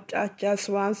Lord, touch us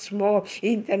once more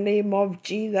in the name of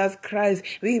Jesus Christ.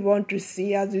 We want to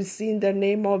see as we see in the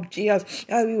name of Jesus.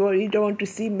 We don't want to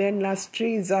see men as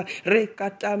trees.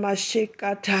 Rekata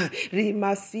mashekata,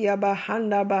 rimasia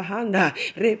bahanda,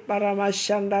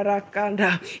 reparamashanda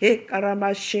rakanda,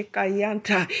 ekaramasheka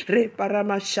yanta,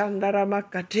 reparamashanda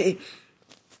ramakate.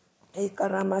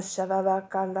 Ekaramasharara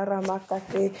kandara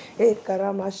makate,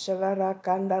 ekaramasharara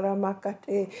kandara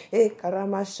makate,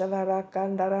 ekaramasharara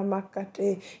kandara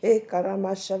makate,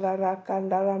 ekaramasharara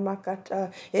kandara makata,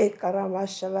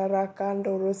 ekaramasharara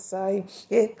kandorosai,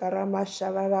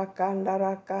 ekaramasharara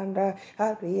kandara kanda,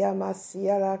 aria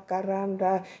masiara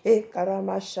karanda,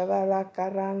 ekaramasharara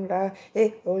karanda,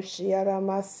 ekoshiara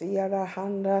masiara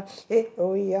handa,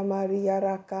 ekoya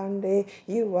mariara kande.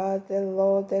 You are the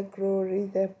Lord, the glory,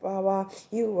 the power.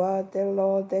 You are the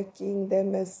Lord, the King, the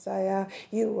Messiah.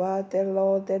 You are the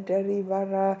Lord, the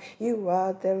deliverer. You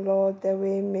are the Lord, the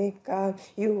way maker.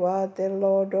 You are the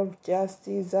Lord of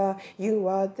justice. You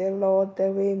are the Lord, the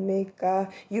way maker.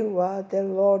 You are the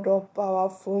Lord of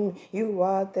powerful. You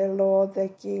are the Lord, the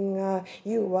King.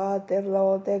 You are the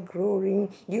Lord, the glory.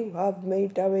 You have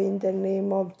made a way in the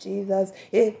name of Jesus.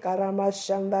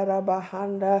 Ekaramashandara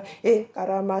bahanda.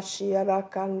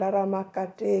 Ekaramashiara kandara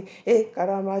makate.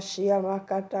 Ekaramashandara karamashia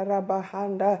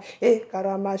makatarabahanda,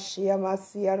 karamashia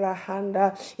masia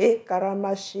rahanda,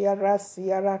 karamashia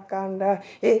rasia rakanda,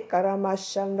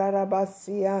 karamashanda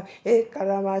rabasia,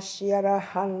 karamashia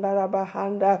rahanda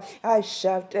rabahanda. I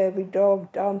shut every door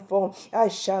of downfall. I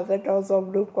shut the doors of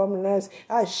lukewarmness.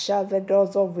 I shut the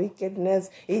doors of wickedness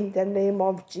in the name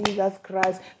of Jesus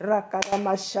Christ.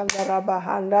 Rakaramashanda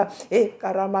rabahanda,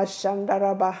 karamashanda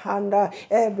rabahanda.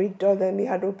 Every door that me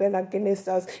had opened against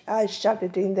us, I shut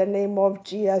it in the name of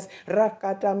Jesus.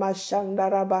 Rakatamashanda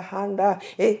rabahanda,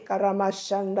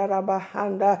 karamashanda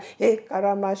rabahanda,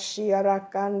 karamashia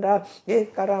rakanda,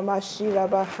 karamashira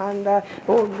bahanda,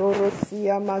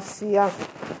 olorosia masia.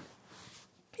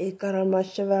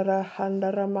 Ekaramashvara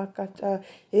handara makata,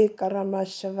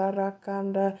 ekaramashvara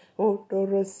kanda,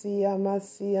 odorosia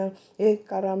masia,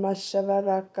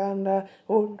 ekaramashvara kanda,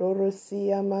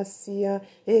 odorosia masia,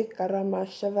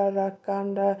 ekaramashvara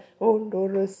kanda,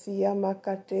 odorosia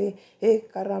makate,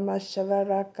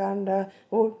 ekaramashvara kanda,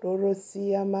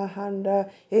 odorosia mahanda,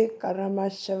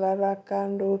 ekaramashvara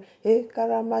kando,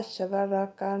 ekaramashvara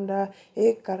kanda,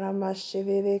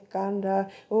 ekaramashvere kanda,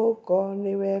 o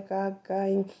goniweka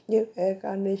gai. Ni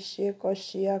wega ni ciĩko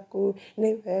ciaku,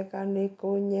 ni wega ni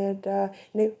kũnyenda,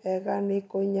 ni wega ni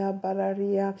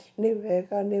kũnyambararia, ni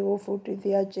wega ni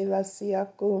gũbundithia njĩra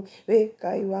ciaku. Wĩ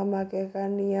Ngai wa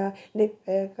magegania, ni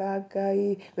wega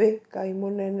Ngai, wĩ Ngai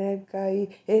mũnene Ngai.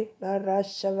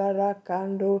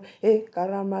 Narashabarakando,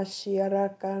 Karamashia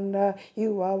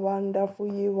you are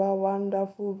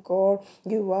wonderful God,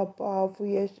 you are powerful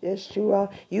Yeshua,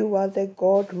 you are the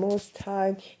God most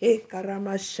high.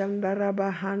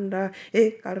 Karamashandarabahanda,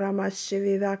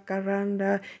 Karamashivira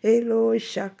Karanda, Elo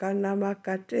Shakana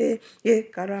Makate,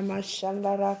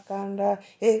 Karamashandarakanda,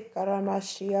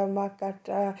 Karamashia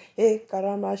Makata,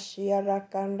 Karamashia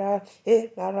Rakanda,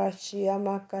 Narashia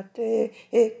Makate,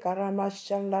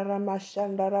 Karamashandara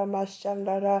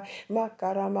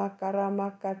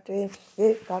Makaramakate,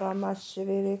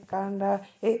 Karamashiviri Kanda,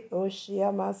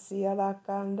 Oshia Masia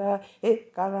Rakanda,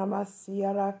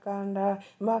 Karamasia Rakanda,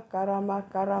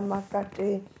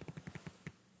 Makaramakate.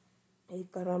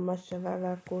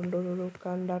 Ekaramashavara kondoro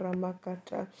kandara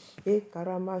makata,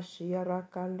 ekaramashiara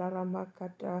kandara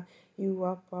makata. You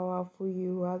are powerful,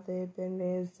 you are the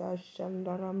Ebenezer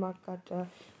Shandara Makata,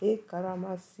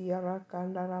 Ekaramasiara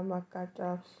Kandara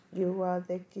Makata. You are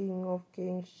the King of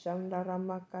Kings Shandara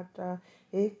Makata,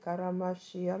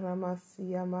 Ekaramashiara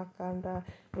Masia Makanda.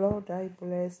 Lord, I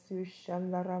bless you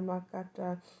Shandara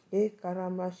Makata,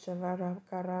 Ekaramashavara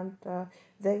Karanta.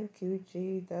 Thank you,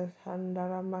 Jesus.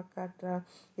 Handara Makata,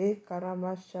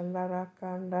 Ekaramashandara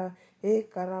Kanda,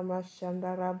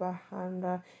 Ekaramashandara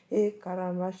Bahanda,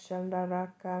 Ekaramashandara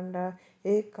Kanda,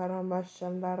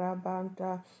 Ekaramashandara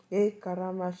Banta,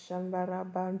 Ekaramashandara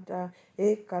Banta,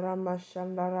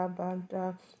 Ekaramashandara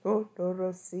Banta,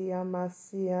 Otorosia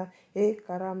Masia,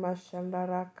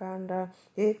 Ekaramashandara Kanda,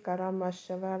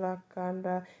 Ekaramashavara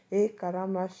Kanda,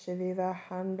 Ekaramashavira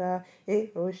Handa,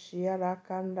 Eroshiara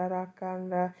Kandara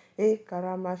Kanda,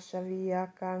 Ekaramashavia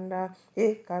Kanda,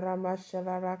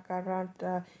 Ekaramashavara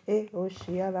Karanta,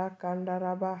 Eroshiara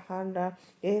Kandara Bahanda,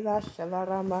 Ela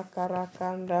Shalara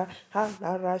Makarakanda,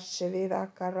 Hanara Shavira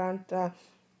Karanta.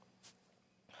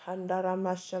 Handara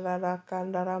Mashavala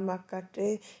Kandara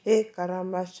Makate,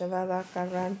 Ekarama Shavala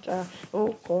Karanta.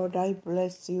 Oh God, I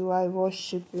bless you, I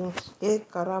worship you.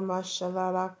 Ekarama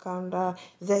Shavala Kanda.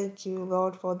 Thank you,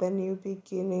 Lord, for the new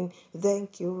beginning.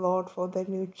 Thank you, Lord, for the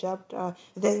new chapter.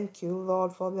 Thank you,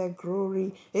 Lord, for the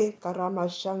glory. Ekarama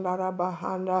Shandara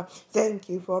Bahanda. Thank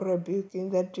you for rebuking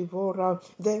the devourer.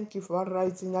 Thank you for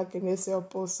rising against the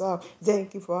opposer.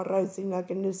 Thank you for rising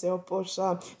against the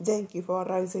opposer. Thank you for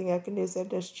rising against the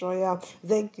destroyer.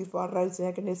 Thank you for rising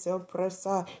against the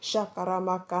oppressor.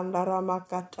 Shakarama Kandara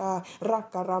Makata,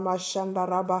 Rakarama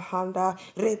Shandara Bahanda,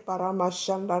 Reparama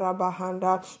Shandara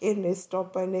Bahanda. Any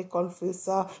stop, any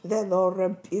confuser, the Lord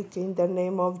rebuke in the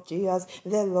name of Jesus.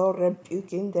 The Lord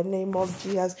rebuke in the name of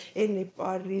Jesus. Any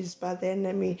power used by the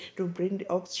enemy to bring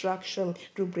obstruction,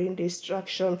 to bring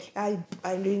destruction, I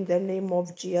bind in the name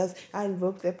of Jesus. I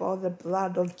invoke the power of the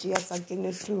blood of Jesus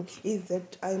against you. Is the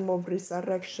time of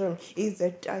resurrection. Is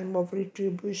the time of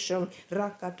retribution.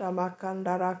 Rakata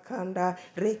makanda rakanda,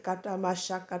 rekata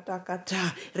mashakata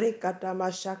kata, rekata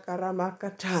mashakara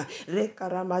makata,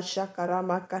 rekara mashakara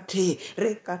makati,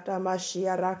 rekata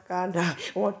mashia rakanda.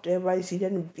 Whatever is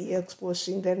hidden be exposed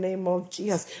in the name of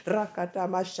Jesus. Rakata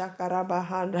mashakara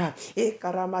bahanda,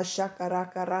 ekara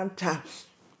mashakara karanta.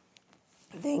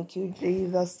 Thank you,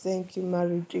 Jesus. Thank you, my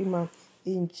Redeemer.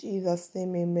 In Jesus'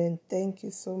 name, amen. Thank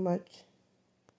you so much.